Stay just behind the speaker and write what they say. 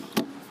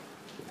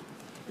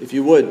If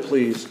you would,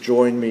 please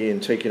join me in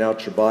taking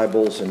out your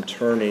Bibles and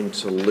turning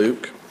to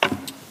Luke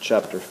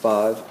chapter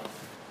 5.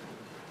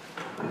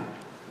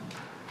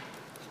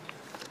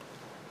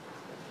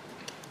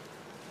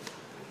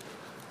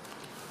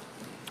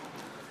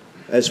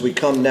 As we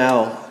come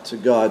now to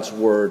God's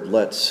Word,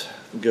 let's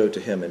go to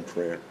Him in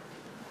prayer.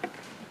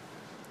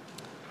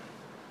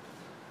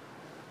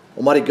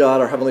 Almighty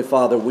God, our Heavenly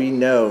Father, we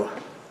know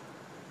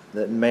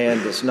that man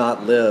does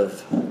not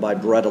live by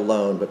bread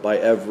alone, but by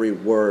every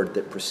word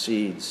that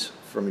proceeds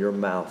from your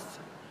mouth.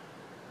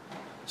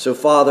 So,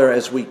 Father,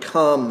 as we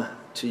come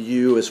to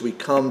you, as we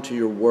come to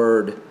your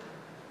word,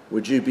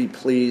 would you be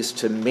pleased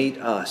to meet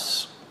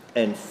us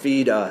and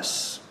feed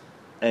us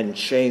and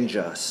change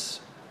us?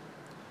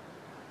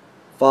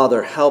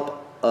 Father,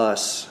 help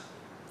us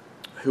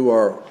who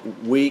are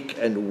weak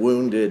and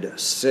wounded,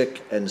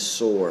 sick and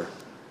sore,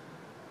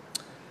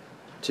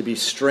 to be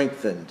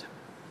strengthened,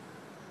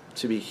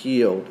 to be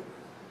healed,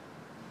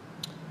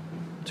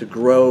 to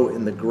grow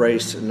in the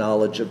grace and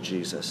knowledge of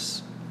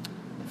Jesus.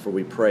 For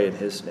we pray in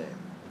his name.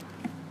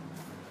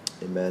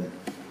 Amen.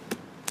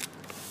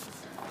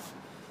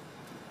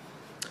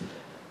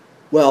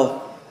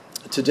 Well,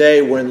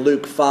 today we're in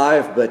Luke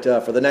 5, but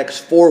for the next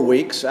 4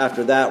 weeks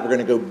after that, we're going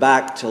to go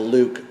back to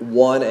Luke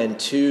 1 and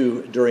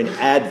 2 during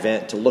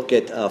Advent to look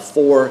at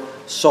 4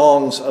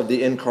 songs of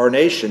the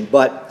Incarnation.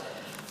 But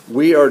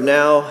we are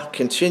now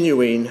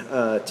continuing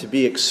to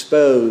be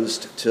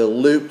exposed to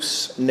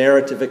Luke's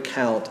narrative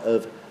account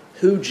of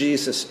who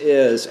Jesus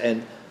is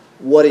and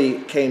what he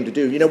came to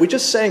do. You know, we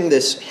just sang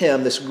this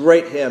hymn, this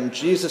great hymn,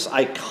 Jesus,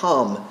 I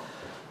Come.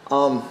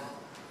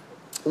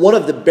 One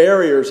of the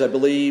barriers, I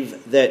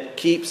believe, that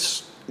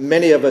keeps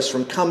many of us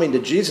from coming to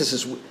Jesus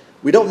is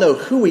we don't know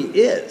who he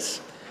is.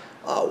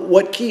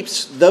 What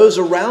keeps those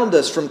around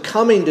us from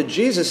coming to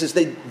Jesus is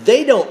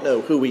they don't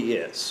know who he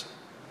is.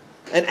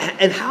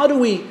 And how do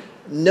we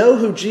know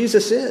who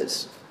Jesus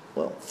is?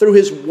 Well, through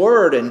his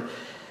word.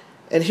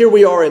 And here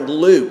we are in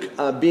Luke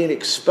being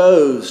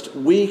exposed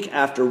week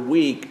after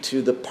week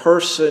to the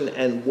person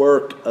and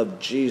work of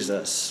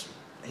Jesus.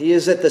 He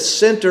is at the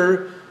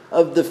center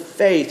of the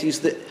faith.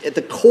 He's at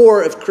the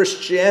core of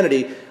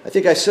Christianity. I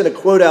think I sent a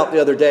quote out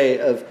the other day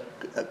of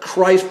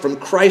Christ from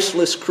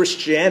Christless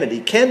Christianity.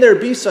 Can there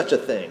be such a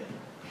thing?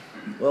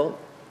 Well,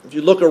 if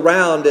you look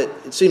around,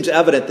 it seems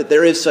evident that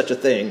there is such a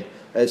thing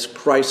as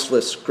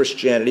Christless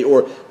Christianity,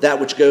 or that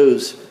which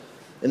goes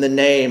in the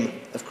name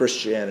of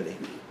Christianity.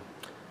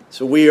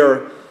 So we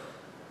are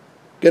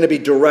going to be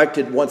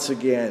directed once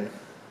again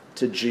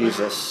to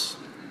Jesus.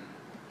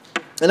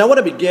 And I want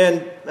to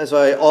begin, as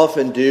I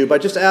often do, by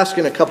just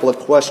asking a couple of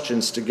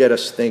questions to get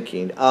us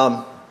thinking.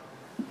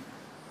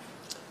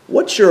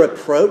 What's your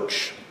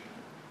approach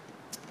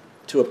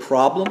to a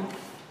problem?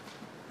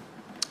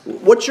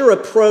 What's your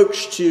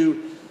approach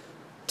to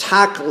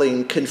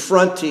tackling,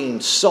 confronting,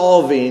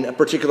 solving a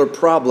particular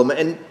problem?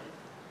 And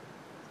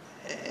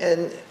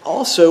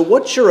also,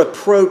 what's your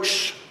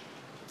approach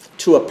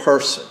to a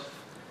person?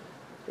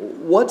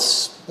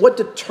 What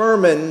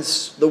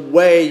determines the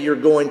way you're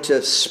going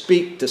to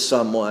speak to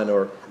someone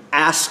or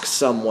ask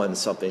someone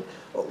something?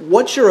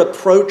 What's your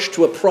approach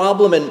to a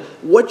problem, and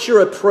what's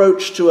your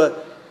approach to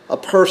a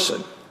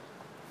person?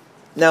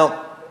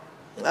 Now,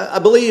 I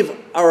believe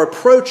our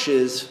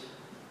approaches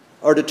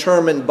are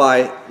determined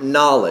by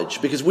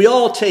knowledge, because we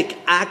all take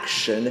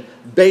action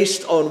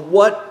based on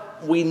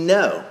what we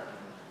know.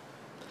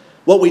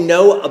 What we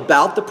know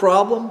about the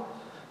problem,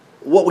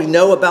 what we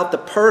know about the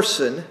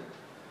person,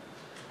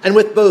 and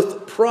with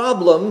both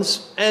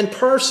problems and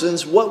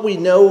persons, what we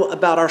know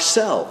about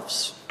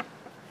ourselves.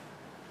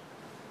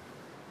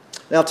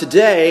 Now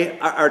today,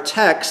 our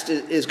text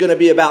is going to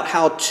be about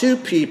how 2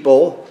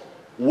 people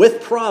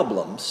with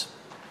problems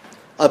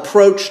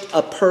approached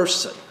a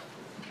person.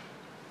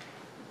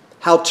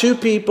 How 2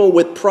 people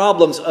with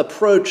problems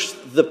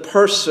approached the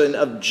person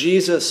of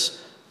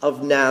Jesus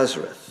of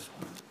Nazareth.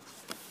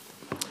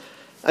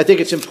 I think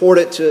it's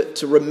important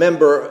to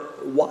remember,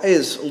 why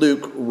is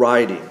Luke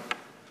writing?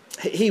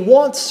 He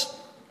wants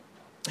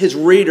his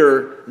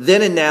reader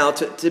then and now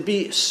to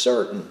be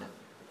certain,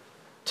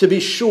 to be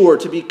sure,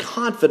 to be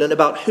confident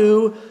about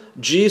who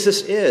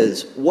Jesus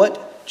is,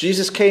 what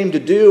Jesus came to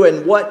do,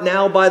 and what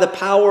now by the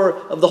power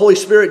of the Holy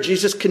Spirit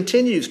Jesus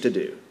continues to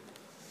do.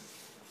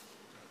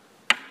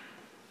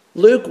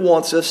 Luke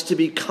wants us to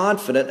be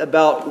confident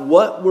about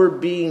what we're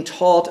being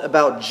taught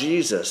about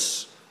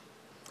Jesus,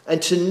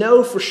 and to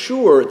know for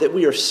sure that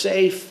we are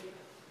safe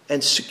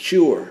and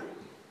secure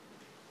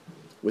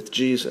with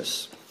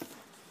Jesus.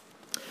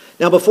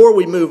 Now, before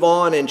we move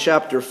on in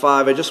chapter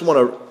 5, I just want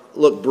to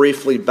look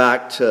briefly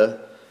back to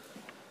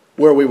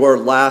where we were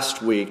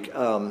last week,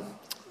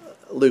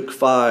 Luke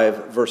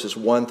 5, verses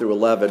 1 through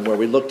 11, where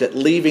we looked at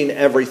leaving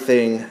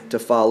everything to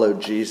follow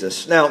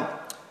Jesus. Now,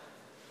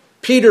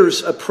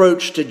 Peter's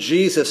approach to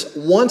Jesus,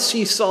 once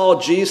he saw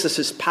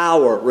Jesus'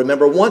 power,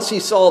 remember, once he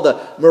saw the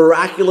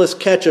miraculous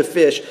catch of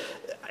fish,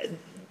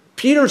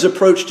 Peter's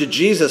approach to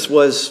Jesus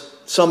was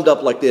summed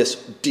up like this: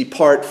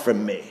 depart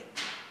from me.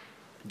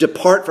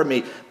 Depart from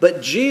me.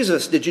 But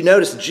Jesus, did you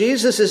notice,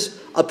 Jesus'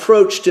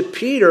 approach to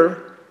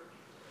Peter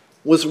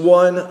was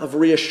one of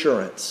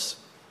reassurance.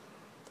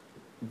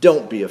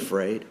 Don't be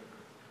afraid.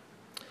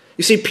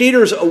 You see,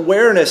 Peter's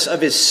awareness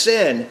of his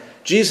sin,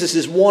 Jesus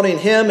is wanting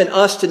him and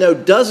us to know,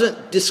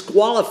 doesn't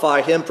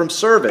disqualify him from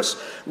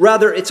service.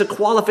 Rather, it's a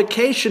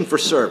qualification for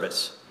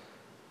service.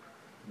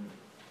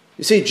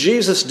 You see,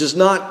 Jesus does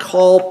not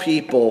call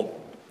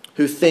people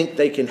who think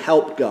they can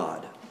help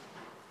God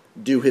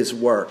do his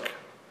work.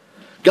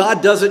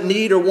 God doesn't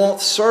need or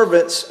want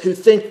servants who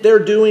think they're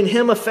doing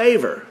him a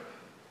favor.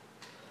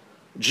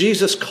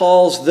 Jesus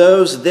calls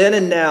those then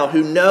and now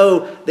who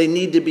know they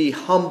need to be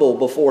humble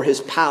before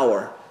his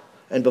power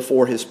and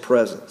before his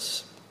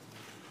presence.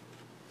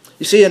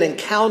 You see, an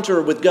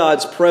encounter with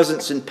God's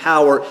presence and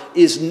power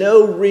is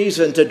no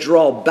reason to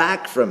draw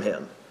back from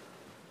him,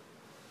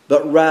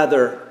 but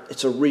rather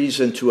it's a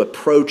reason to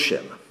approach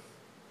him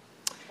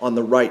on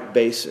the right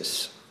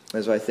basis,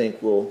 as I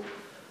think we'll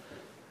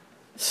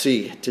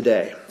see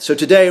today. So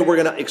today we're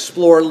going to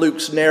explore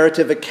Luke's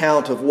narrative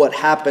account of what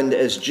happened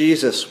as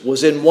Jesus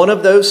was in one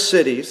of those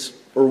cities,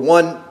 or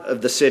one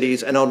of the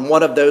cities, and on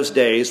one of those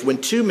days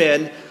when two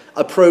men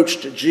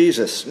approached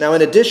Jesus. Now,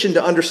 in addition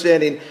to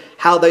understanding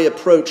how they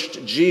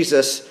approached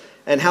Jesus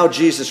and how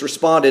Jesus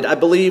responded, I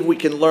believe we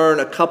can learn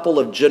a couple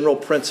of general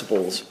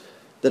principles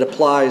that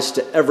applies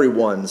to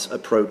everyone's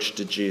approach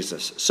to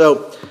Jesus.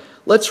 So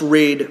let's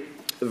read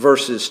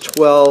verses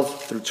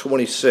 12 through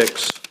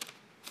 26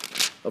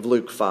 of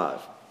Luke 5.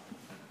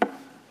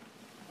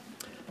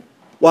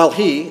 While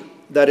he,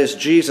 that is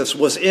Jesus,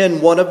 was in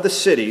one of the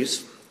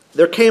cities,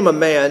 there came a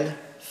man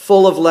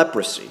full of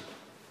leprosy.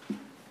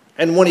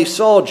 And when he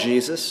saw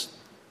Jesus,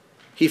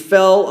 he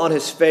fell on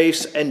his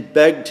face and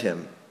begged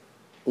him,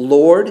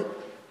 "Lord,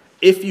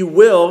 if you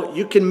will,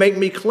 you can make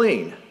me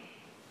clean."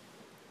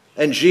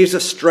 And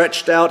Jesus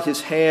stretched out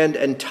his hand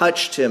and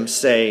touched him,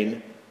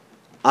 saying,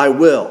 "I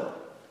will,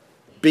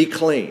 be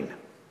clean."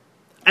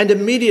 And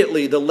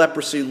immediately the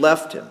leprosy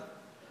left him.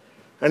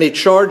 And he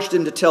charged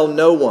him to tell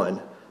no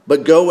one,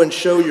 but go and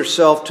show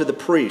yourself to the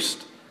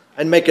priest,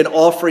 and make an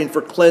offering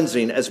for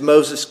cleansing as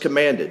Moses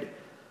commanded,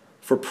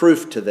 for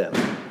proof to them.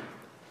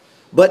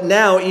 But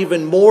now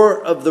even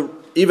more the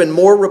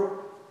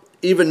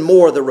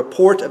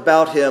report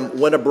about him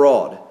went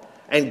abroad,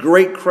 and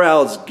great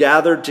crowds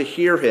gathered to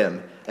hear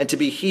him and to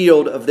be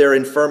healed of their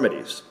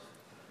infirmities.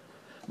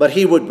 But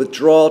he would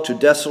withdraw to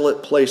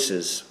desolate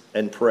places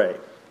and pray.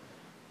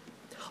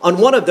 On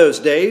one of those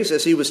days,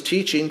 as he was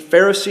teaching,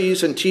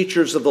 Pharisees and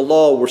teachers of the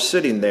law were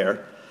sitting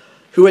there,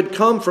 who had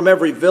come from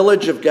every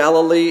village of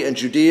Galilee and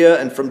Judea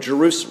and from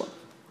Jerusalem.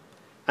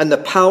 And the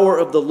power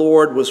of the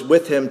Lord was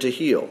with him to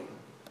heal.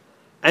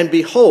 And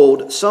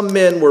behold, some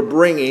men were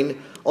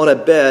bringing on a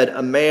bed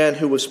a man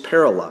who was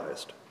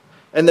paralyzed.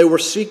 And they were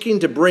seeking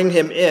to bring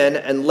him in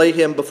and lay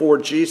him before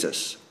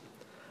Jesus.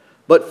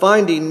 But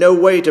finding no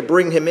way to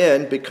bring him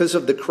in because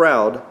of the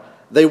crowd,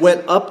 they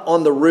went up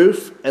on the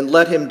roof and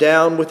let him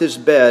down with his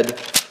bed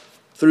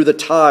through the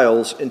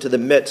tiles into the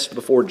midst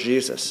before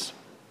Jesus.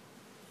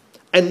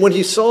 And when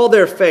he saw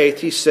their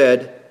faith, he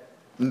said,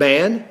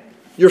 "Man,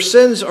 your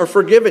sins are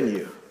forgiven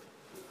you."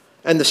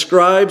 And the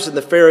scribes and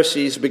the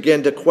Pharisees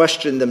began to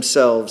question,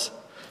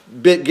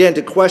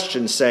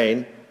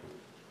 saying,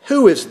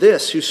 "Who is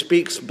this who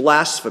speaks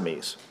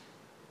blasphemies?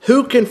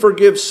 Who can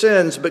forgive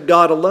sins but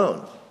God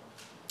alone?"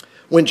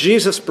 When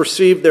Jesus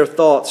perceived their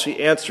thoughts, he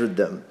answered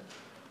them,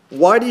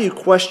 "Why do you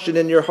question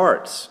in your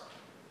hearts?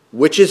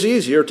 Which is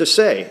easier to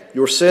say,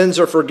 'Your sins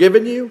are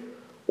forgiven you,'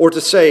 or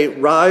to say,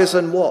 'Rise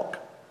and walk'?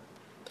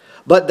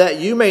 But that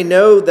you may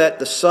know that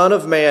the Son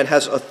of Man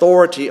has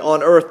authority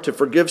on earth to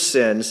forgive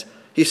sins,"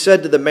 he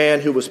said to the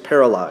man who was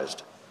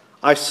paralyzed,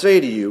 "I say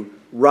to you,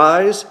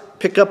 rise,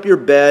 pick up your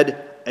bed,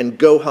 and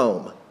go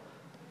home."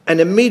 And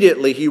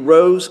immediately he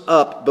rose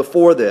up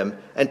before them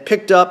and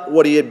picked up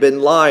what he had been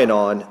lying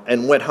on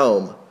and went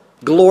home,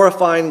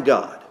 glorifying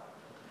God.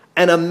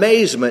 And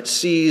amazement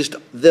seized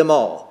them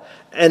all,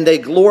 and they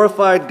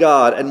glorified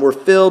God and were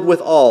filled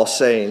with awe,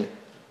 saying,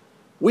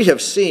 "We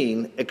have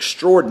seen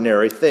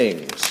extraordinary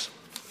things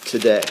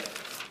today."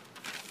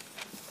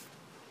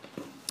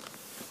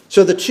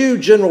 So the two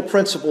general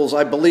principles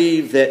I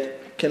believe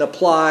that can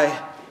apply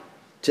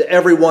to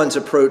everyone's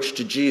approach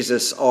to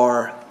Jesus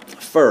are,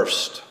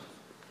 first,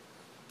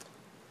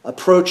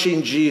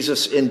 approaching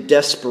Jesus in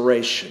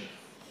desperation,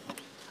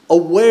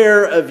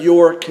 aware of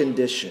your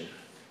condition.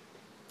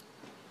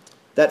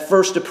 That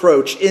first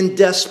approach, in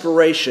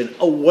desperation,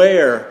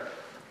 aware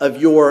of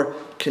your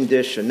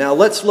condition. Now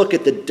let's look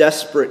at the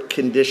desperate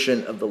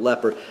condition of the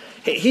leper.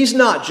 He's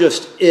not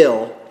just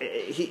ill,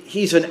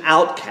 he's an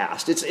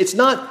outcast. It's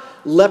not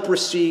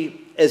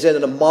leprosy as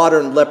in a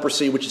modern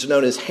leprosy, which is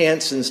known as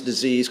Hansen's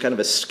disease, kind of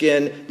a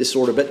skin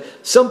disorder, but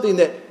something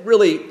that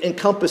really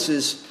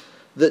encompasses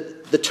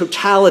the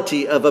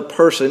totality of a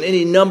person.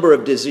 Any number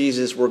of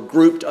diseases were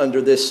grouped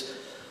under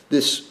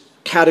this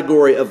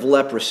category of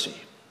leprosy.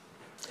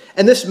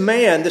 And this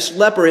man, this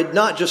leper, had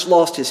not just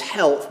lost his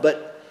health,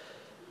 but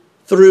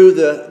through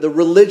the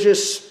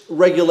religious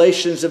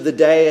regulations of the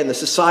day and the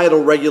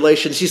societal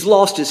regulations. He's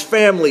lost his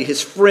family,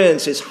 his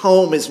friends, his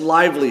home, his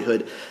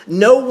livelihood.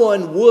 No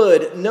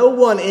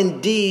one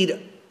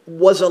indeed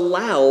was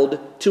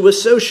allowed to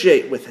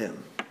associate with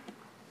him.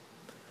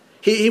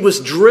 He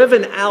was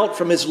driven out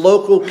from his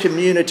local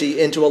community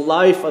into a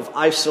life of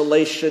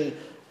isolation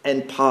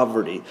and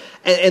poverty.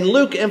 And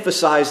Luke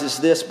emphasizes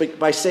this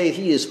by saying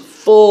he is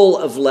full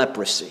of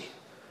leprosy.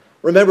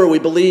 Remember, we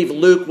believe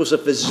Luke was a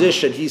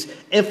physician. He's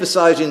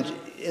emphasizing,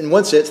 in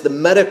one sense, the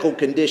medical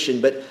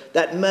condition, but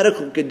that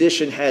medical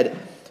condition had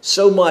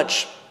so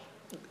much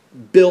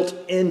built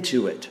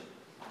into it.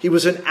 He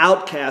was an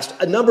outcast.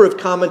 A number of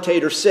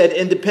commentators said,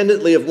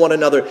 independently of one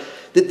another,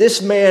 that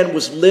this man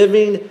was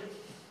living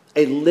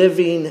a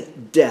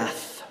living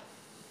death.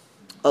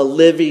 A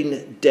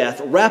living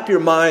death. Wrap your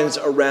minds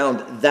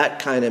around that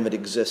kind of an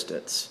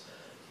existence.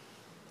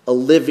 A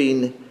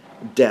living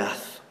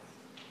death.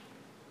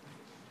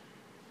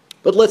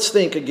 But let's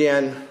think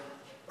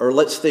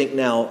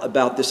now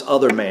about this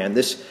other man,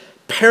 this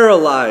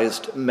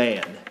paralyzed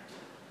man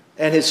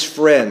and his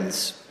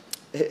friends.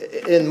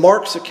 In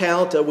Mark's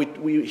account,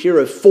 we hear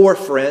of 4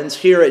 friends.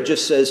 Here it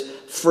just says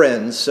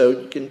friends, so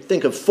you can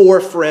think of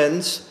 4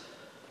 friends.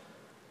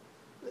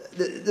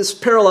 This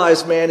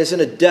paralyzed man is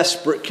in a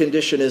desperate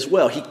condition as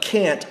well. He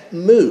can't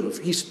move.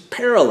 He's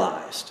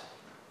paralyzed.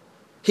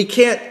 He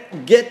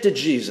can't get to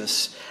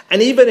Jesus.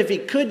 And even if he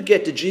could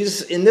get to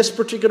Jesus, in this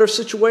particular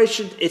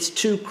situation, it's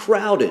too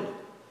crowded.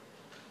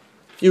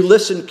 If you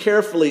listen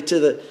carefully to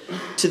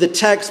the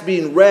text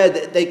being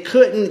read, they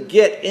couldn't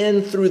get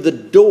in through the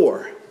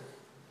door.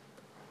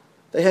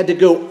 They had to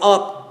go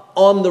up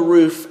on the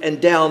roof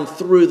and down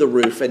through the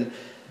roof. And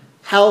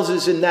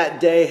houses in that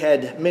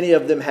day many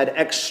of them had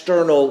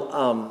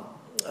external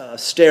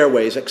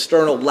stairways,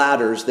 external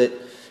ladders that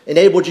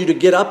enabled you to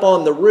get up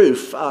on the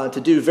roof to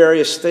do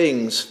various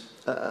things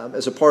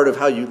as a part of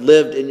how you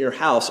lived in your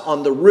house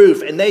on the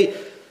roof. And they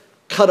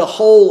cut a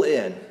hole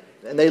in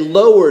and they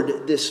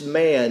lowered this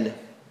man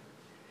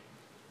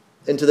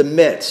into the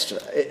midst,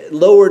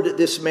 lowered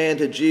this man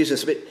to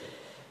Jesus. But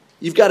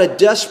you've got a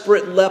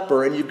desperate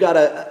leper and you've got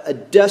a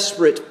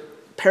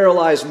desperate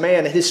paralyzed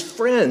man, and his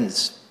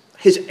friends,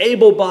 his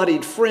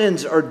able-bodied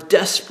friends, are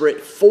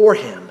desperate for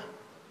him.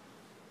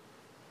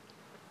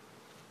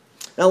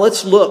 Now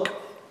let's look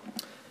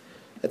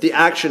at the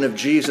action of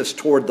Jesus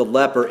toward the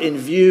leper in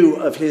view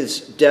of his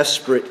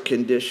desperate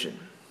condition.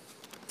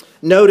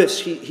 Notice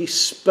he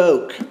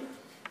spoke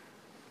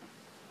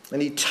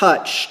and he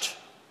touched.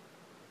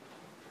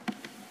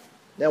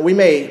 Now we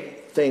may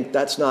think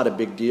that's not a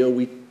big deal.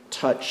 We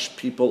touch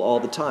people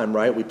all the time,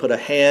 right?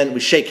 We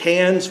shake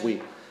hands,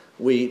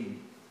 we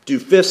do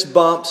fist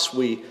bumps,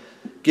 we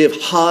give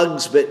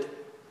hugs, but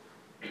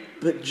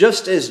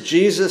just as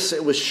Jesus,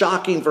 it was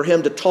shocking for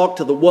him to talk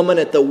to the woman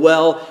at the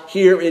well,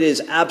 here it is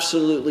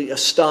absolutely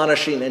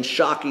astonishing and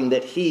shocking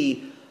that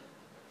he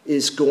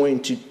is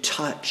going to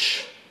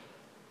touch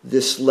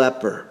this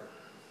leper.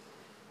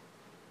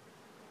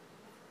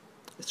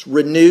 It's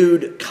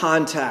renewed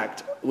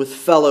contact with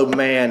fellow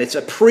man. It's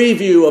a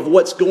preview of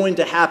what's going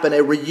to happen,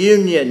 a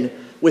reunion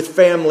with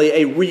family,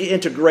 a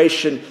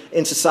reintegration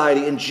in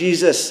society. And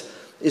Jesus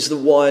is the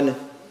one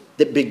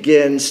that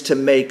begins to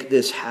make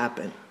this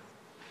happen.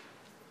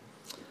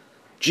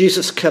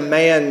 Jesus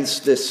commands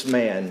this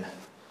man.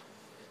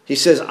 He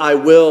says, I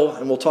will,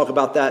 and we'll talk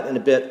about that in a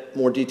bit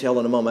more detail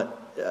in a moment,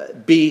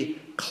 be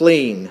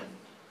clean.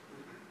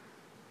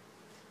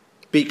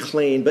 Be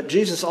clean. But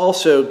Jesus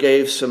also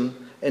gave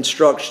some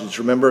instructions.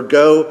 Remember,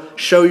 go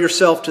show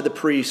yourself to the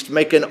priest,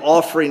 make an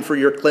offering for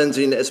your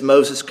cleansing as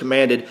Moses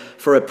commanded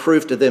for a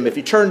proof to them. If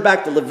you turn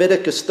back to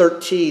Leviticus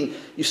 13,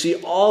 you see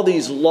all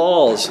these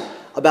laws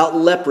about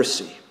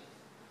leprosy.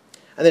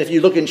 And then if you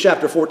look in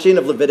chapter 14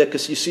 of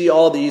Leviticus, you see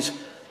all these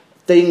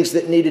things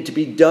that needed to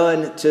be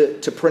done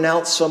to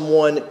pronounce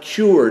someone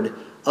cured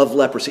of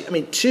leprosy. I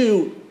mean,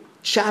 2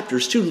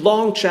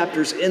 long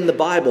chapters in the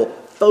Bible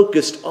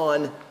focused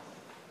on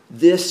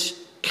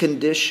this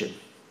condition.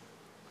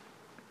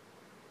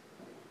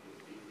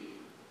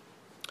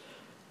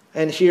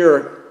 And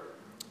here,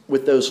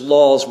 with those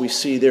laws, we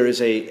see there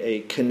is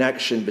a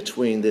connection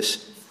between this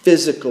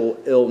physical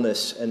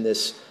illness and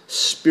this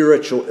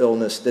spiritual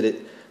illness that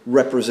it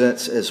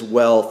represents as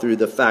well, through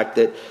the fact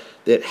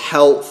that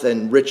health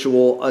and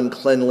ritual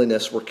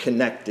uncleanliness were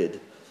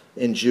connected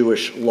in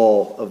Jewish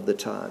law of the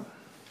time.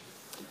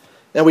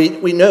 Now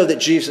we know that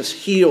Jesus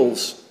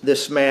heals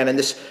this man, and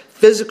this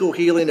physical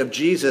healing of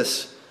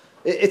Jesus,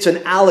 it's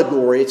an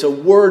allegory, it's a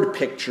word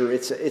picture,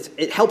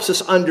 it helps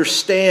us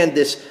understand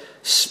this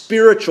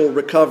spiritual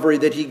recovery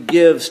that he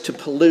gives to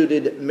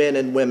polluted men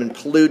and women,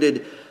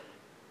 polluted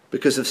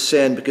because of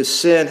sin, because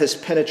sin has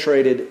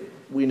penetrated,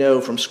 we know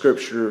from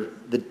Scripture,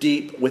 the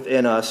deep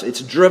within us.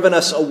 It's driven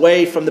us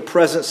away from the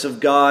presence of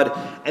God,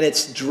 and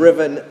it's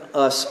driven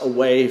us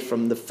away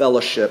from the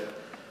fellowship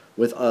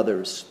with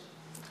others.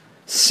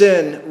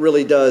 Sin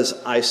really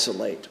does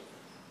isolate.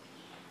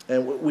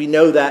 And we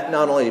know that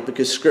not only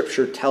because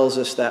Scripture tells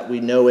us that,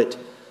 we know it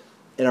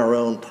in our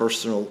own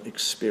personal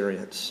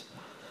experience.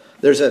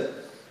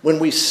 When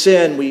we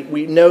sin,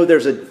 we know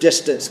there's a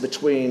distance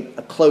between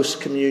a close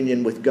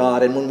communion with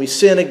God. And when we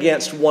sin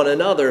against one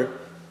another,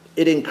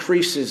 it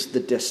increases the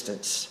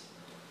distance.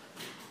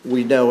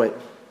 We know it.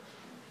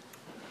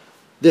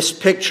 This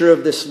picture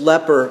of this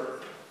leper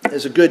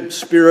is a good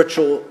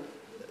spiritual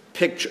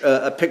picture,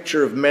 a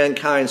picture of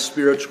mankind's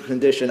spiritual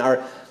condition.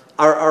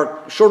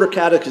 Our shorter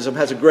catechism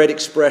has a great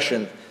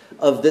expression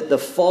of that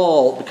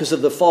because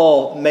of the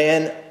fall,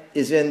 man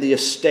is in the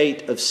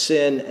estate of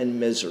sin and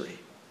misery.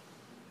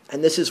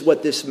 And this is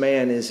what this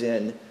man is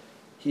in.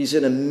 He's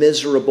in a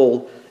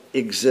miserable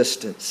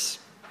existence.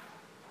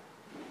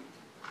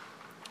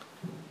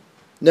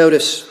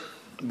 Notice,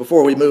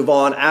 before we move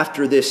on,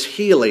 after this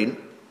healing,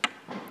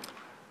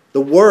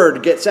 the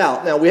word gets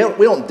out. Now, we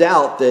don't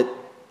doubt that,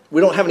 we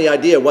don't have any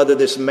idea whether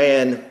this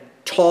man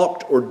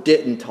talked or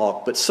didn't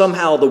talk, but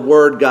somehow the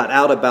word got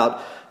out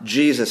about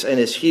Jesus and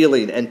his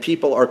healing, and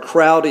people are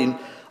crowding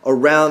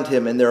around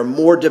him, and there are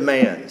more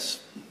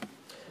demands.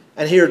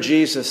 And here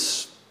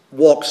Jesus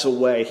walks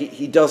away.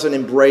 He doesn't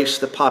embrace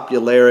the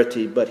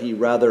popularity, but he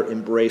rather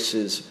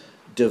embraces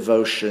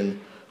devotion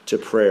to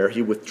prayer.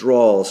 He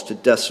withdraws to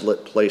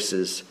desolate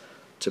places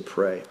to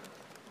pray.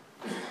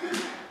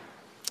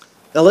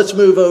 Now let's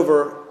move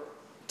over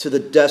to the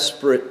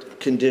desperate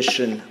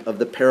condition of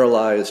the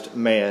paralyzed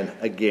man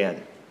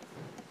again.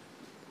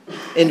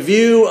 In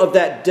view of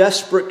that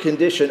desperate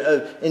condition,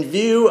 in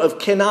view of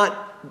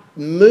cannot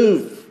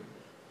move,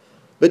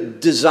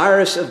 but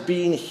desirous of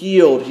being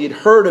healed, he had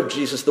heard of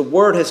Jesus. The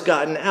word has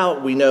gotten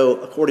out, we know,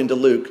 according to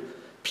Luke.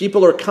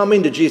 People are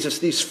coming to Jesus.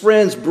 These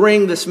friends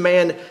bring this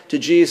man to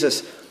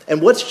Jesus.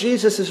 And what's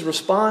Jesus'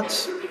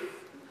 response?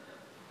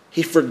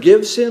 He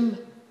forgives him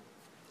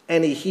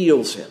and he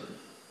heals him.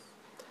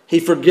 He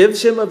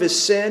forgives him of his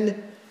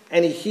sin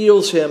and he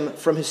heals him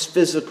from his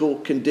physical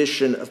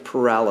condition of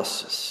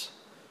paralysis.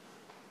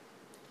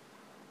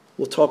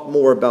 We'll talk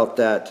more about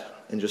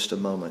that in just a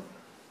moment.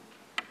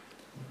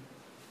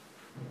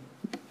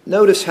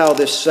 Notice how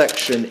this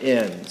section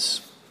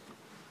ends.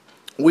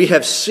 We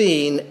have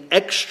seen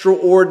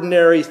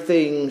extraordinary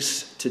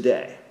things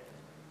today.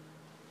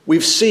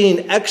 We've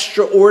seen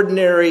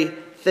extraordinary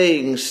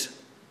things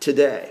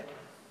today.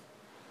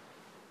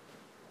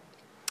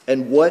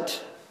 And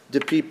what do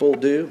people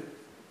do?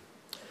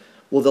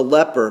 Well, the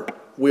leper,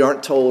 we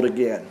aren't told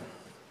again,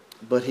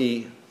 but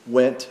he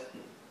went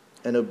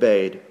and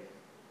obeyed.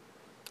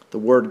 The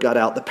word got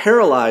out. The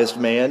paralyzed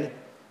man,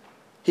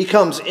 he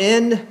comes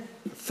in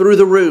through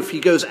the roof. He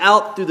goes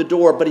out through the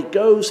door, but he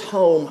goes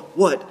home,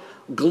 what?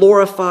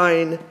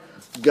 Glorifying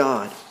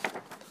God.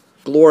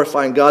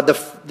 Glorifying God.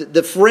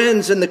 The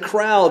friends in the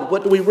crowd,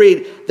 what do we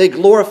read? They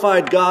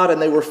glorified God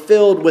and they were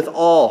filled with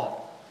awe.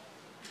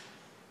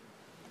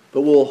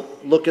 But we'll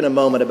look in a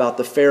moment about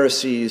the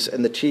Pharisees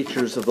and the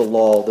teachers of the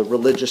law, the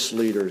religious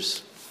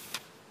leaders.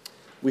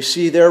 We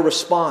see their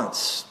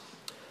response.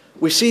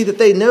 We see that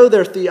they know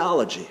their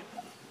theology,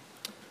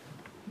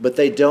 but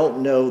they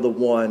don't know the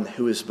one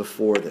who is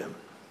before them.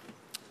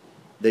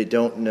 They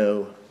don't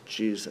know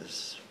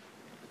Jesus.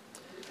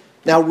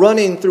 Now,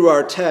 running through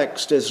our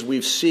text, as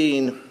we've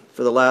seen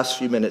for the last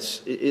few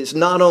minutes, is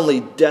not only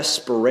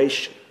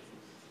desperation,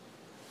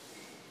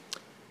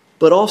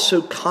 but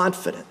also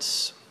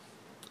confidence.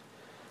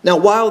 Now,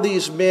 while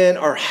these men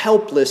are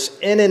helpless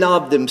in and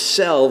of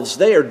themselves,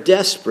 they are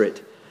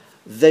desperate.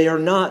 They are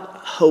not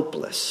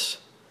hopeless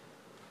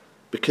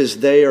because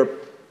they are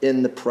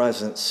in the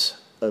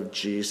presence of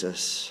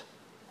Jesus,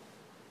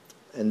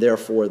 and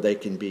therefore they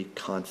can be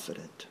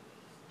confident.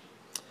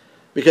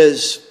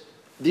 Because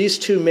these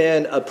two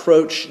men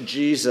approach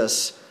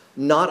Jesus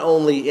not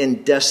only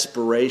in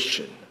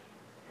desperation,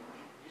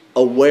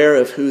 aware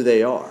of who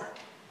they are,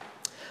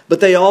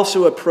 but they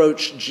also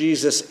approach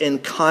Jesus in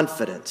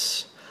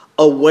confidence,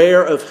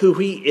 aware of who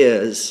he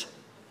is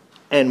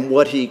and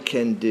what he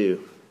can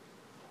do.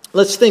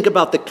 Let's think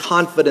about the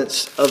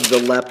confidence of the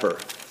leper.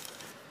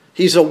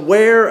 He's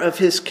aware of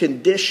his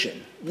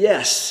condition,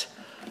 yes,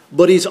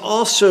 but he's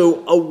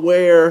also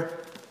aware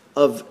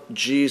of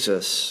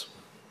Jesus.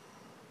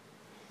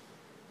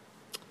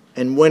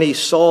 And when he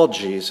saw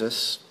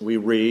Jesus, we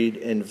read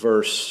in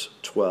verse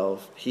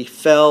 12, he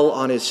fell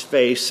on his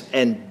face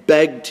and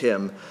begged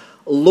him,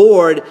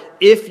 "Lord,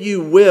 if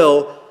you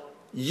will,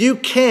 you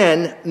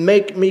can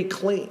make me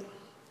clean."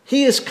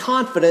 He is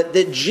confident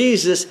that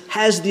Jesus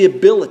has the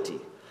ability,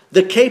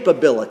 the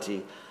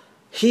capability.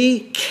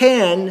 He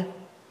can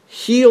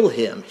heal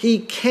him. He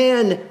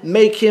can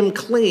make him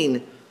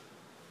clean.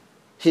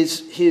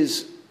 He's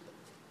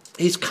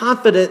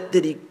confident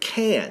that he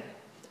can,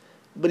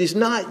 but he's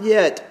not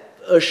yet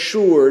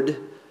assured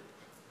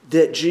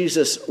that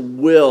Jesus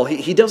will.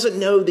 He doesn't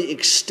know the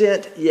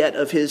extent yet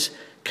of his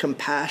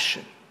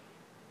compassion.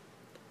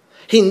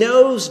 He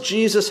knows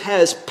Jesus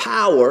has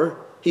power.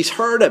 He's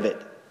heard of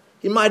it.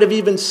 He might have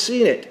even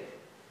seen it.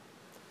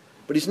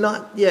 But he's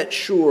not yet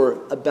sure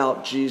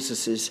about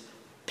Jesus'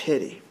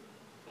 pity.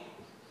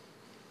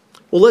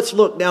 Well, let's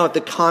look now at the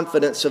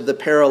confidence of the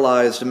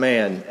paralyzed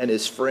man and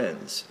his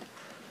friends.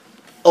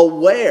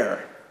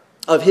 Aware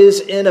of his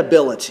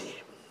inability,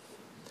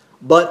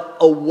 but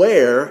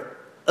aware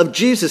of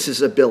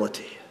Jesus'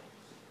 ability.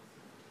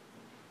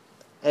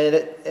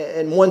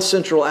 And one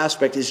central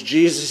aspect is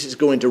Jesus is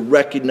going to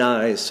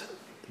recognize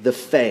the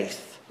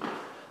faith.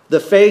 The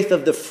faith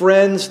of the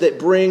friends that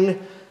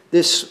bring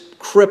this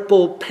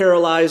crippled,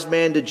 paralyzed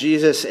man to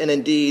Jesus, and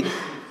indeed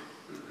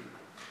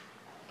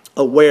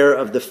aware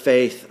of the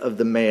faith of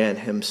the man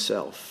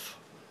himself.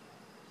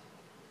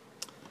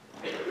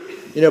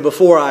 You know,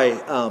 before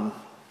I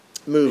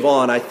move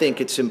on, I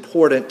think it's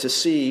important to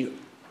see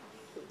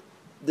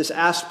this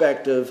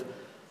aspect of,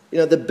 you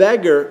know, the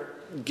beggar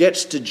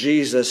gets to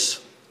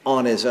Jesus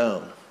on his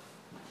own.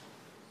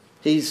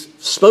 He's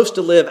supposed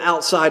to live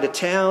outside of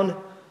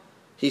town.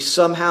 He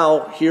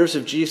somehow hears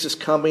of Jesus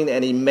coming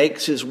and he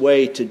makes his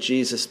way to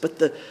Jesus. But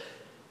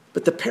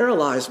the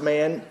paralyzed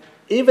man,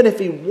 even if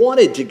he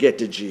wanted to get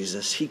to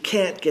Jesus, he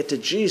can't get to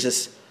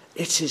Jesus.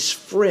 It's his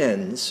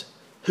friends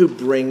who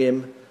bring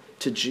him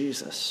to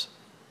Jesus.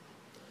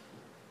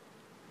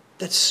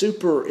 That's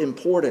super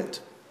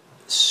important,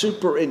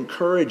 super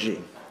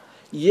encouraging.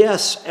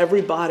 Yes,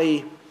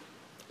 everybody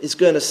is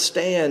going to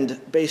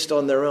stand based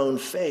on their own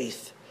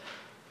faith.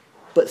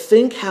 But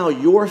think how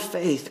your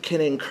faith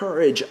can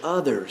encourage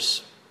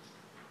others.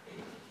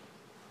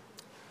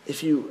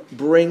 If you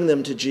bring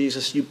them to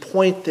Jesus, you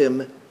point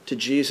them to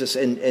Jesus,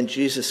 and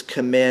Jesus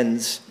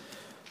commends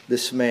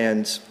this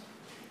man's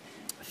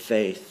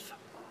faith.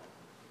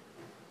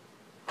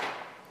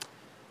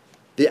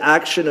 The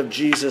action of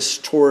Jesus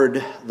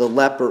toward the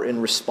leper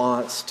in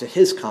response to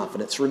his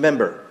confidence.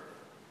 Remember,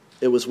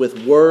 it was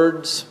with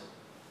words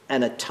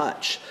and a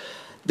touch.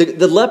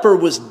 The leper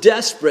was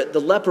desperate, the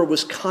leper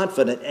was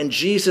confident, and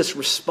Jesus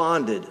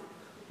responded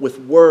with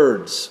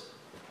words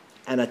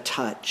and a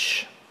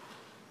touch.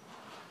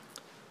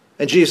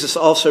 And Jesus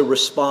also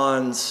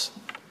responds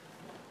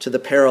to the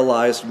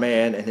paralyzed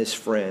man and his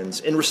friends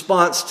in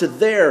response to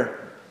their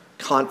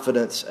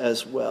confidence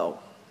as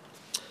well.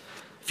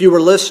 If you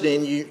were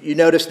listening, you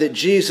noticed that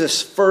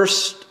Jesus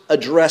first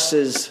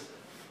addresses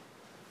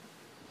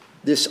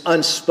this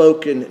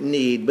unspoken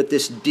need, but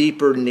this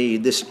deeper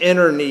need, this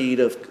inner need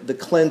of the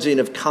cleansing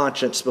of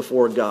conscience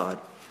before God.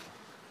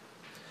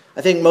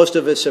 I think most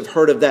of us have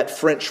heard of that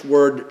French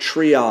word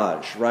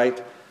triage,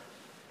 right?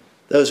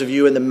 Those of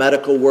you in the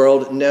medical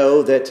world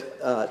know that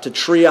to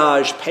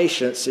triage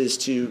patients is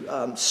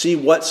to see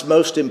what's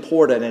most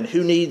important and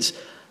who needs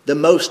the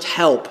most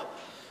help,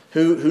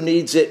 who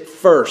needs it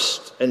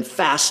first and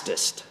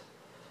fastest.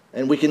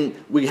 And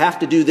we have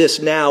to do this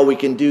now, we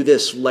can do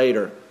this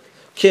later.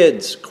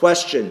 Kids,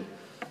 question.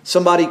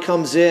 Somebody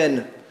comes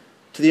in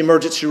to the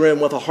emergency room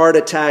with a heart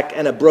attack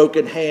and a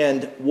broken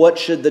hand. What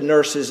should the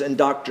nurses and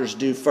doctors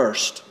do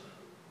first?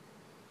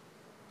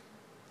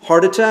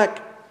 Heart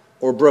attack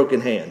or broken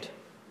hand?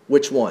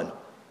 Which one?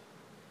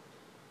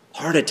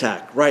 Heart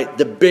attack, right?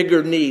 The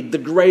bigger need, the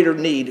greater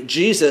need.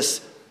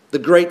 Jesus, the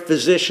great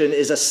physician,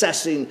 is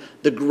assessing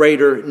the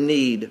greater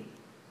need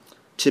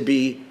to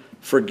be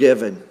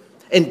forgiven.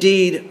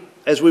 Indeed,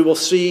 as we will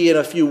see in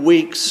a few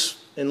weeks,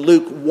 in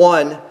Luke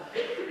 1,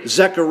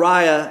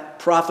 Zechariah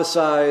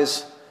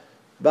prophesies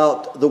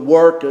about the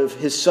work of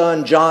his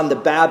son John the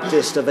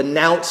Baptist of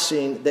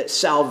announcing that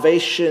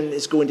salvation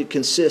is going to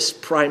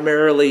consist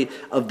primarily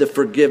of the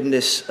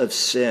forgiveness of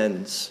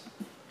sins.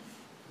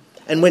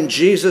 And when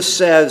Jesus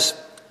says,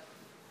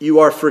 "You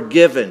are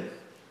forgiven,"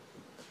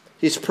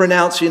 he's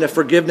pronouncing a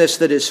forgiveness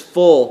that is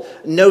full,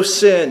 no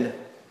sin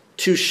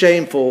too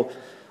shameful,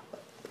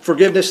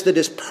 forgiveness that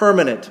is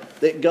permanent,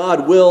 that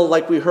God will,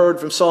 like we heard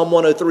from Psalm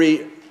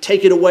 103,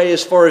 take it away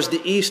as far as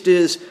the east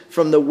is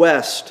from the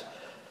west.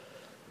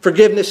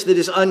 Forgiveness that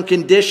is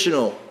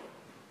unconditional.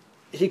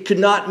 He could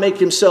not make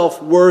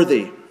himself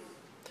worthy.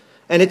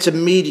 And it's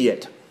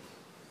immediate.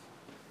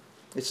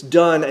 It's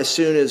done as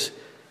soon as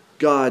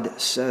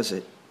God says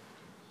it.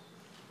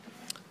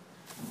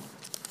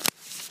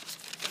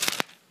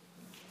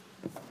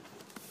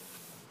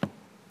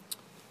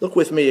 Look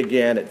with me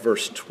again at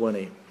verse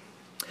 20.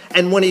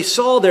 And when he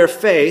saw their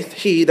faith,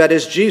 he, that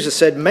is Jesus,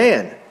 said,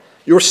 "Man,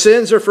 your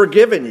sins are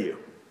forgiven you."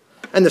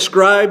 And the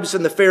scribes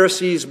and the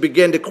Pharisees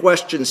began to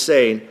question,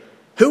 saying,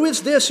 "Who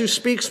is this who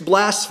speaks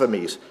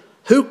blasphemies?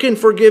 Who can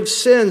forgive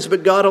sins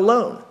but God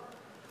alone?"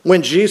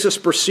 When Jesus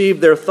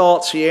perceived their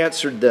thoughts, he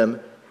answered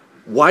them,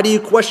 "Why do you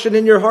question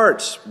in your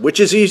hearts? Which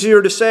is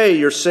easier to say,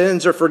 'Your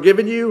sins are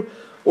forgiven you,'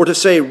 or to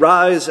say,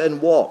 'Rise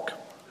and walk'?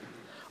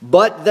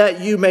 But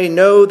that you may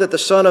know that the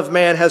Son of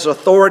Man has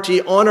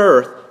authority on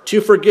earth to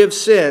forgive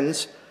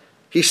sins,"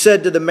 he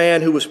said to the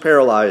man who was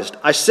paralyzed,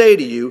 "I say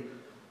to you,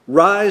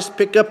 rise,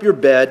 pick up your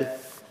bed,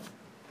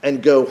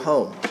 and go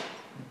home."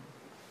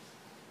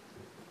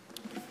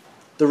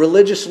 The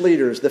religious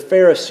leaders, the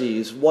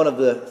Pharisees, one of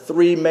the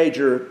three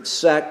major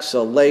sects,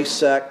 a lay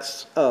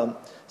sect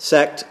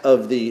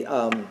of the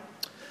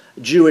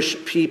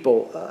Jewish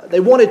people, they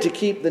wanted to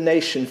keep the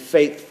nation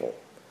faithful.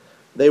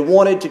 They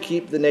wanted to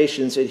keep the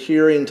nations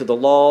adhering to the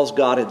laws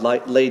God had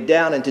laid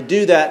down, and to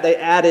do that, they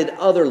added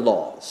other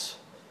laws.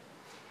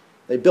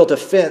 They built a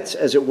fence,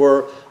 as it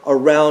were,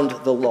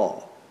 around the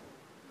law.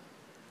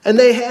 And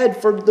they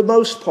had, for the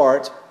most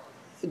part,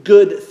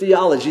 good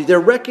theology. They're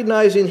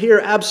recognizing here,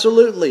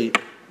 absolutely,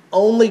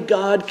 only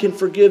God can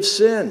forgive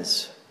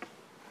sins.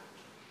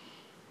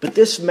 But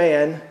this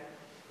man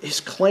is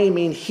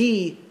claiming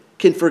he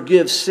can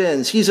forgive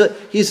sins.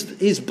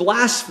 He's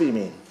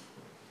blaspheming.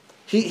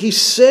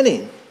 He's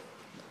sinning.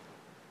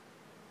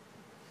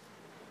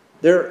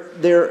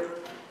 Their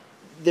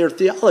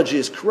theology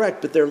is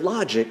correct, but their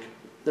logic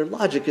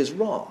is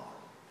wrong.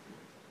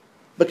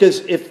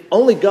 Because if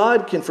only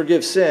God can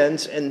forgive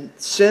sins, and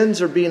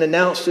sins are being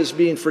announced as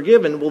being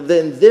forgiven, well,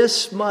 then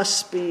this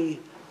must be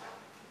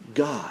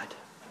God.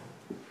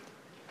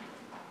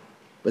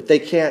 But they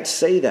can't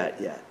say that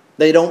yet.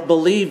 They don't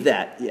believe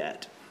that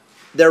yet.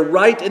 They're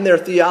right in their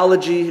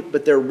theology,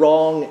 but they're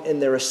wrong in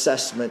their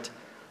assessment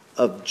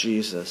of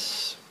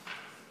Jesus.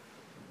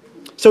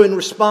 So in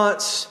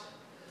response,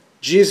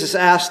 Jesus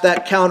asked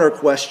that counter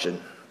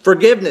question.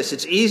 Forgiveness,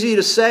 it's easy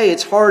to say,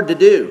 it's hard to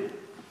do.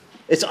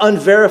 It's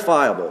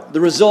unverifiable.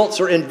 The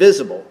results are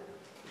invisible.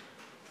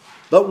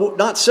 But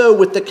not so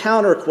with the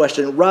counter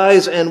question,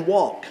 rise and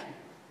walk.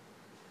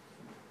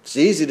 It's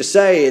easy to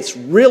say, it's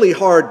really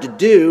hard to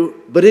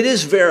do, but it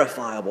is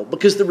verifiable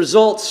because the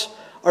results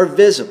are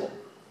visible.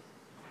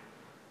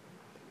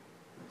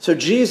 So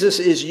Jesus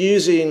is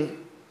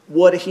using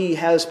what he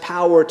has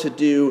power to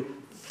do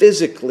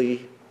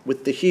physically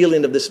with the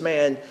healing of this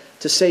man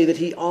to say that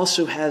he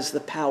also has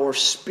the power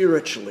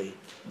spiritually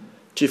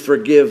to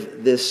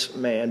forgive this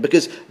man.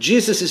 Because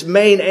Jesus'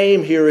 main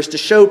aim here is to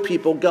show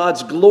people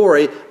God's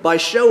glory by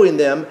showing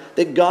them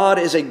that God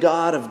is a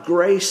God of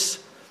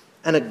grace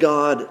and a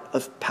God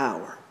of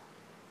power.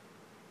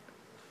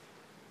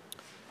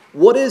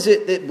 What is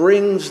it that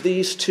brings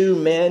these two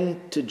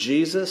men to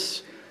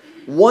Jesus?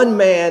 One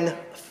man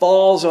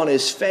falls on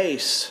his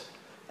face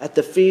at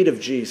the feet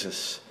of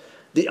Jesus.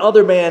 The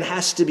other man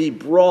has to be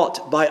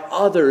brought by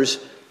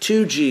others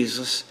to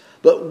Jesus.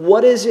 But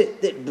what is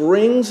it that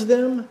brings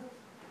them?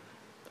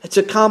 It's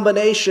a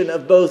combination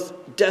of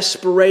both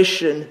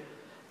desperation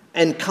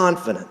and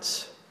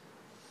confidence.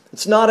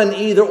 It's not an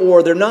either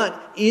or. They're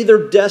not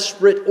either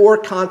desperate or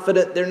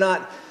confident. They're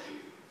not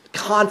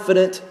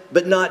confident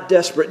but not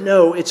desperate.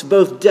 No, it's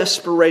both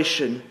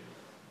desperation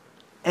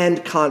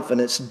and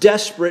confidence.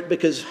 Desperate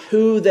because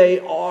who they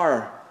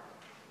are.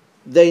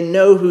 They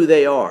know who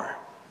they are.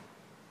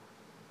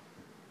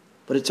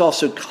 But it's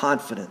also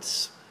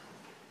confidence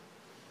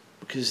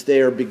because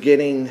they are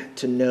beginning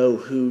to know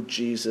who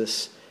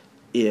Jesus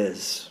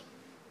is.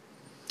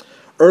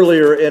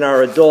 Earlier in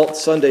our adult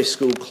Sunday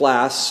school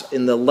class,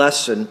 in the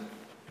lesson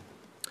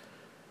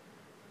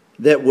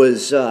that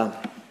was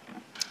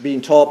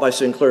being taught by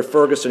Sinclair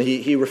Ferguson,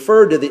 he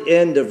referred to the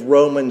end of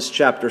Romans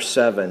chapter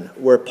 7,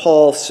 where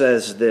Paul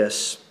says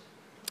this,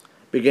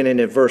 beginning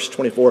in verse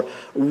 24,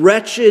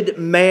 "Wretched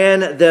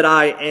man that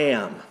I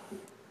am,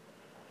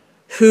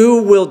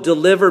 who will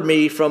deliver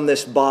me from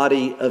this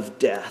body of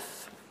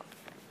death?"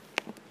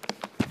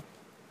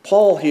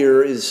 Paul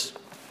here is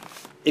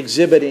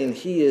exhibiting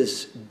he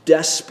is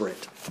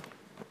desperate.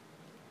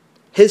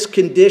 His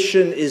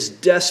condition is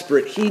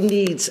desperate. He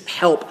needs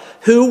help.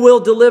 Who will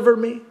deliver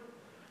me?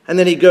 And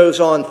then he goes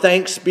on,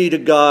 thanks be to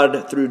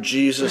God through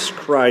Jesus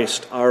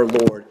Christ our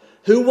Lord.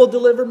 Who will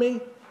deliver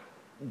me?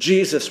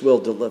 Jesus will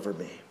deliver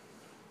me.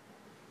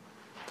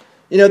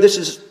 You know, this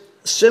is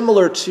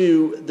similar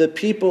to the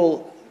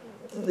people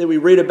that we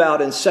read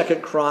about in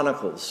 2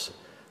 Chronicles.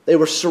 They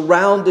were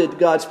surrounded,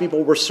 God's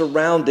people were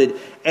surrounded,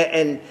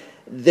 and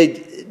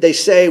they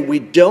say, we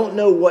don't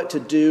know what to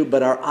do,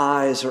 but our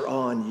eyes are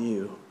on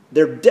you.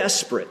 They're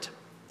desperate,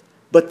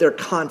 but they're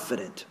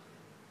confident.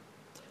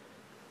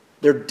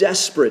 They're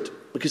desperate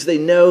because they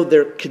know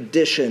their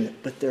condition,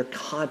 but they're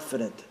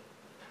confident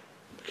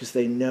because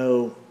they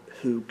know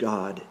who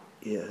God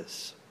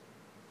is.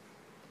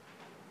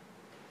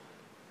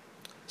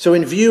 So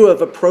in view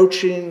of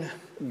approaching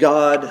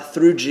God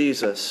through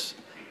Jesus,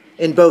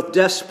 in both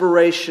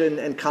desperation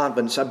and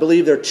confidence, I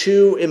believe there are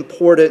two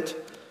important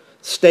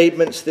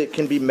statements that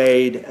can be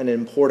made and an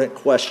important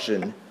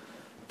question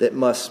that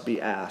must be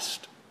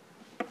asked.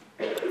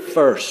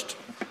 First,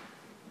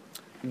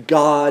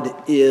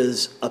 God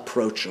is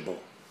approachable.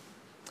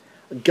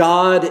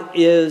 God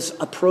is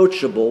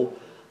approachable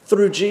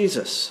through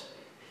Jesus.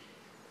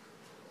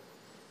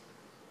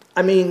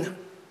 I mean,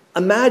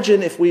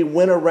 imagine if we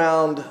went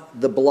around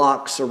the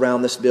blocks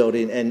around this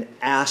building and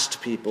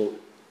asked people,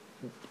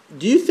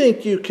 do you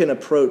think you can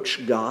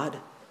approach God?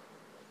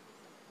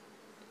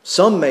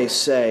 Some may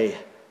say,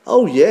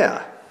 oh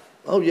yeah,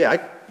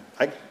 I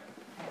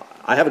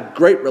have a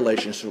great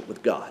relationship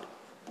with God.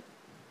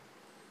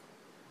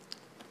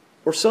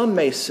 Or some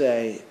may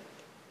say,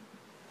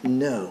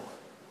 no,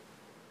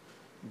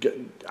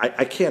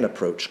 I can't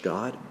approach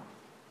God.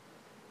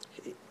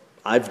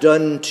 I've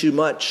done too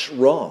much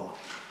wrong.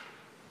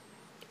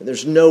 And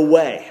there's no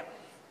way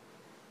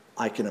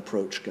I can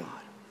approach God.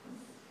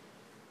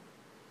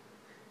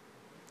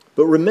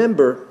 But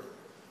remember,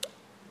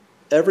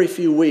 every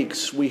few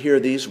weeks we hear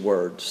these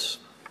words.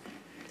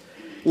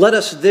 Let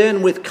us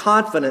then with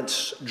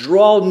confidence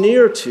draw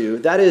near to,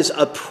 that is,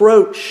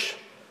 approach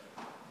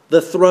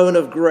the throne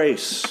of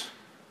grace,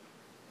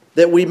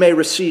 that we may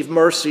receive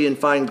mercy and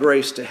find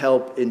grace to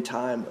help in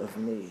time of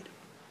need.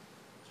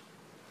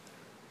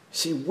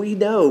 See, we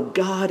know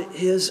God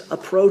is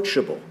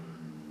approachable.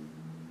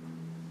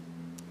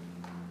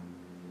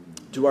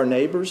 Do our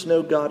neighbors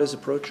know God is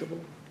approachable?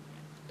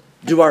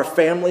 Do our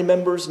family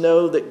members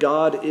know that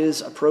God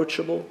is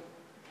approachable?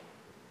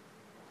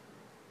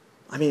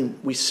 I mean,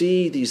 we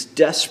see these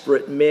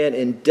desperate men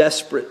in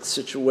desperate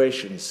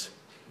situations.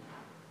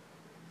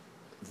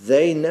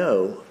 They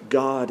know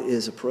God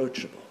is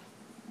approachable.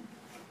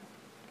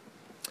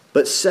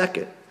 But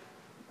second,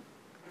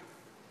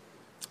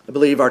 I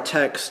believe our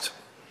text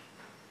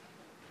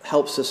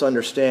helps us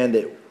understand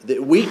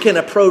that we can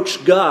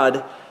approach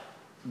God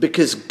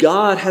because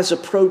God has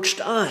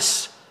approached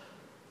us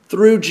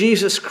through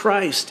Jesus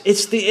Christ.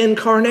 It's the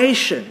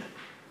incarnation.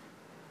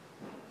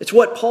 It's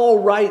what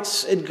Paul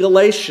writes in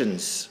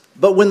Galatians.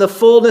 But when the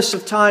fullness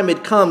of time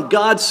had come,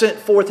 God sent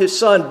forth his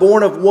Son,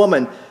 born of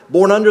woman,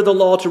 born under the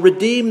law, to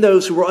redeem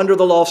those who were under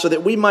the law, so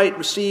that we might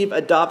receive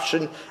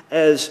adoption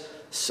as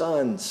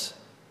sons.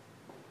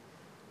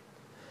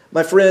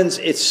 My friends,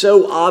 it's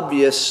so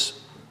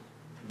obvious,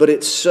 but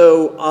it's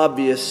so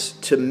obvious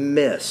to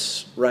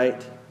miss,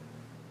 right?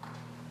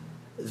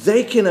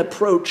 They can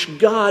approach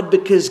God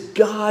because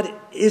God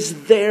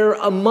is there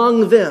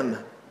among them.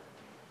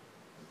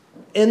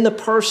 In the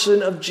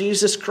person of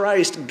Jesus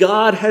Christ,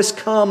 God has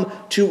come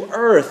to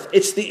earth.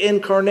 It's the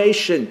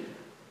incarnation.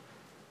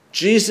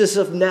 Jesus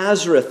of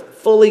Nazareth,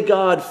 fully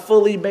God,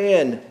 fully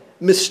man,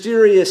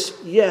 mysterious,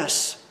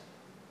 yes.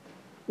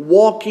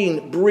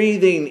 Walking,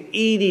 breathing,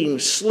 eating,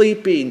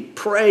 sleeping,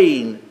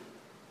 praying.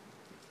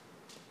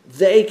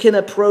 They can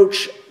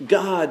approach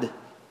God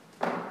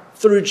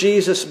through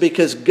Jesus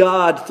because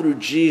God, through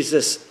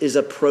Jesus, is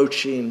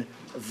approaching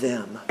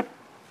them.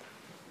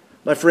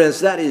 My friends,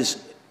 that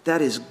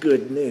is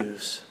good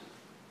news.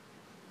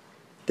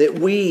 That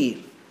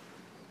we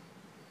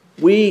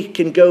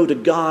can go to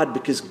God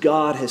because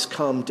God has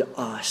come to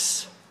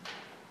us.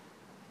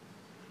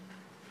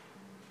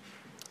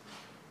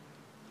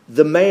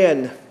 The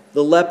man,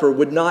 the leper,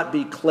 would not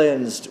be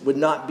cleansed, would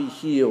not be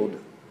healed,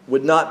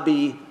 would not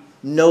be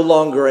no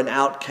longer an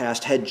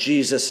outcast had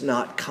Jesus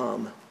not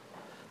come.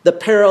 The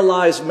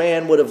paralyzed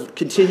man would have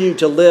continued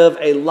to live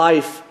a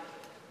life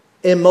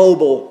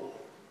immobile,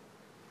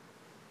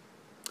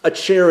 a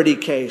charity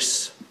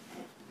case,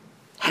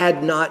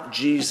 had not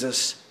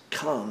Jesus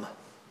come.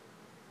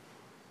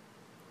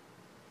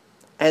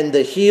 And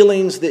the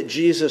healings that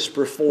Jesus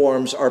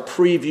performs are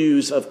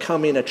previews of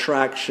coming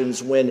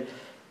attractions when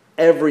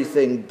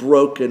everything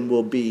broken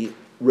will be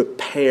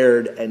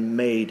repaired and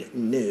made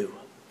new.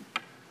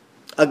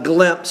 A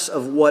glimpse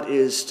of what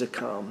is to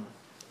come.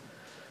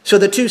 So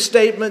the two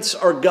statements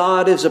are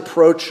God is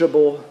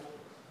approachable,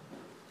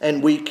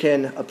 and we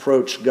can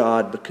approach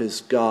God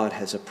because God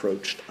has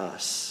approached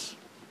us.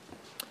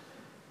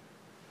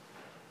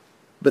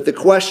 But the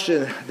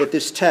question that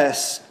this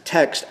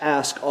text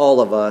asks all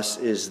of us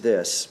is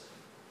this: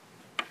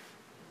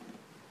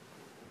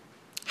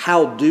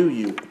 how do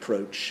you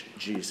approach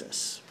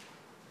Jesus?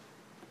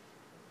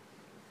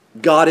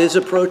 God is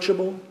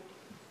approachable.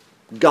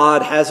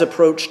 God has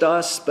approached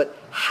us, but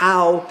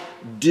how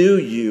do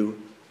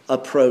you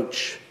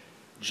approach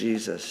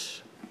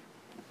Jesus?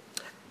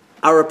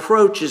 Our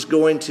approach is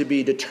going to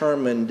be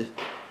determined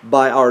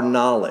by our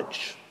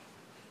knowledge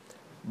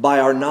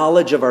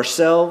of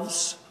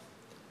ourselves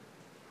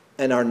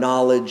and our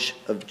knowledge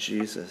of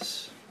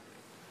Jesus.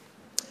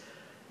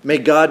 May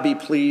God be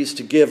pleased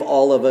to give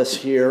all of us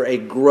here a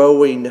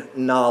growing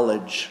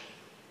knowledge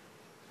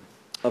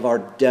of our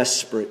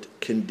desperate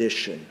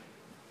condition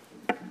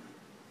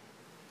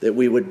that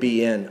we would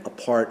be in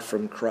apart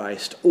from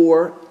Christ,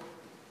 or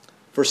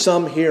for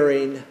some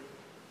hearing,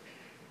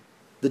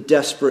 the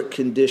desperate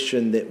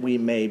condition that we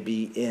may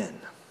be in.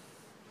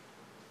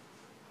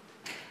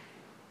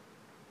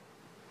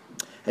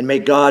 And may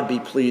God be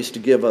pleased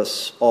to give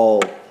us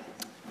all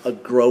a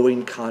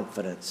growing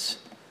confidence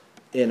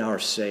in our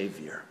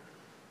Savior.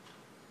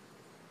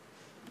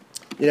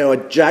 You know,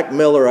 Jack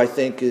Miller, I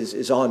think,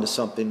 is on to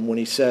something when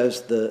he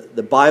says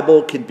the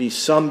Bible can be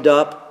summed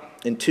up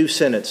in two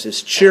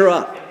sentences. Cheer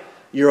up.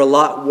 You're a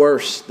lot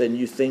worse than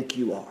you think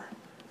you are.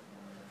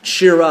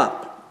 Cheer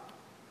up.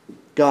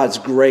 God's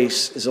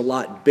grace is a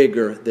lot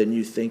bigger than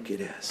you think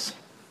it is.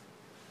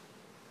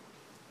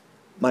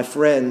 My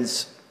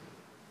friends,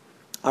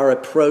 our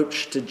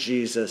approach to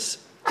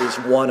Jesus is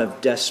one of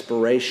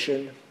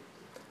desperation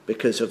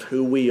because of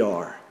who we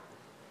are,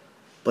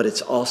 but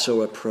it's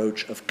also an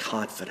approach of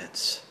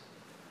confidence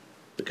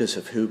because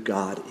of who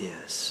God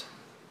is.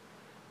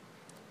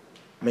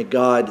 May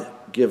God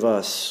give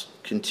us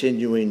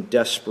continuing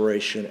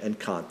desperation and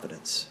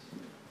confidence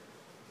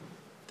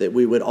that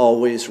we would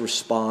always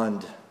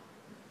respond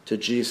to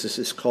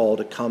Jesus' call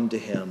to come to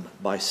him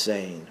by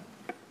saying,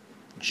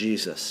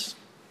 Jesus,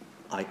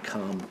 I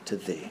come to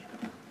thee.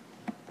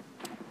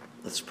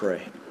 Let's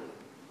pray.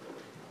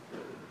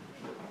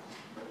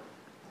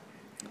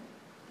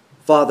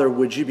 Father,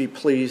 would you be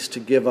pleased to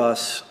give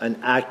us an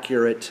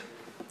accurate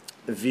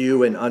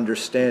view and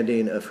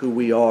understanding of who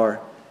we are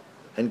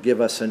and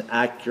give us an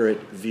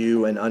accurate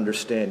view and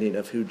understanding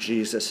of who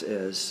Jesus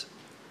is.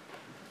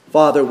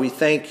 Father, we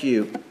thank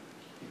you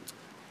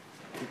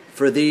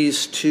for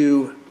these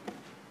two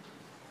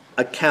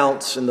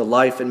accounts in the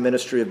life and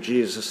ministry of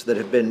Jesus that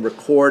have been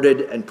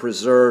recorded and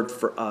preserved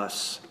for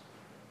us.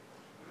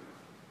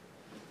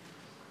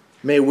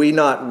 May we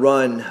not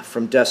run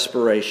from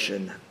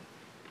desperation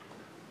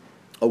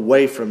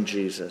away from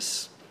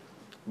Jesus,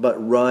 but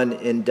run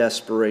in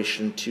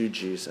desperation to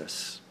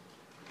Jesus.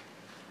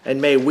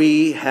 And may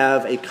we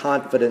have a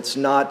confidence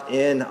not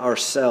in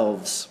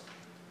ourselves,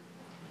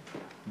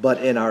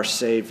 but in our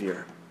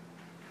Savior.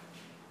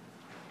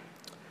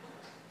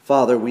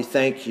 Father, we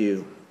thank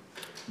you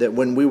that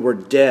when we were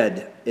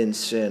dead in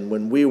sin,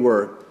 when we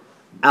were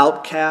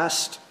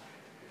outcast,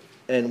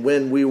 and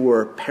when we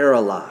were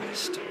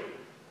paralyzed,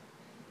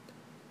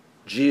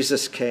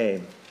 Jesus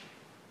came.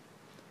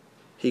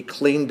 He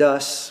cleaned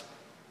us,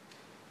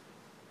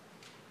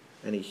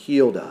 and he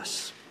healed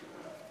us.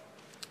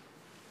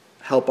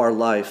 Help our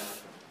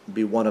life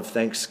be one of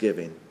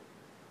thanksgiving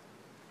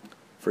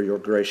for your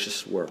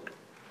gracious work.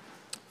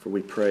 For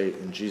we pray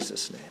in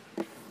Jesus'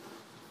 name.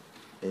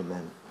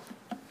 Amen.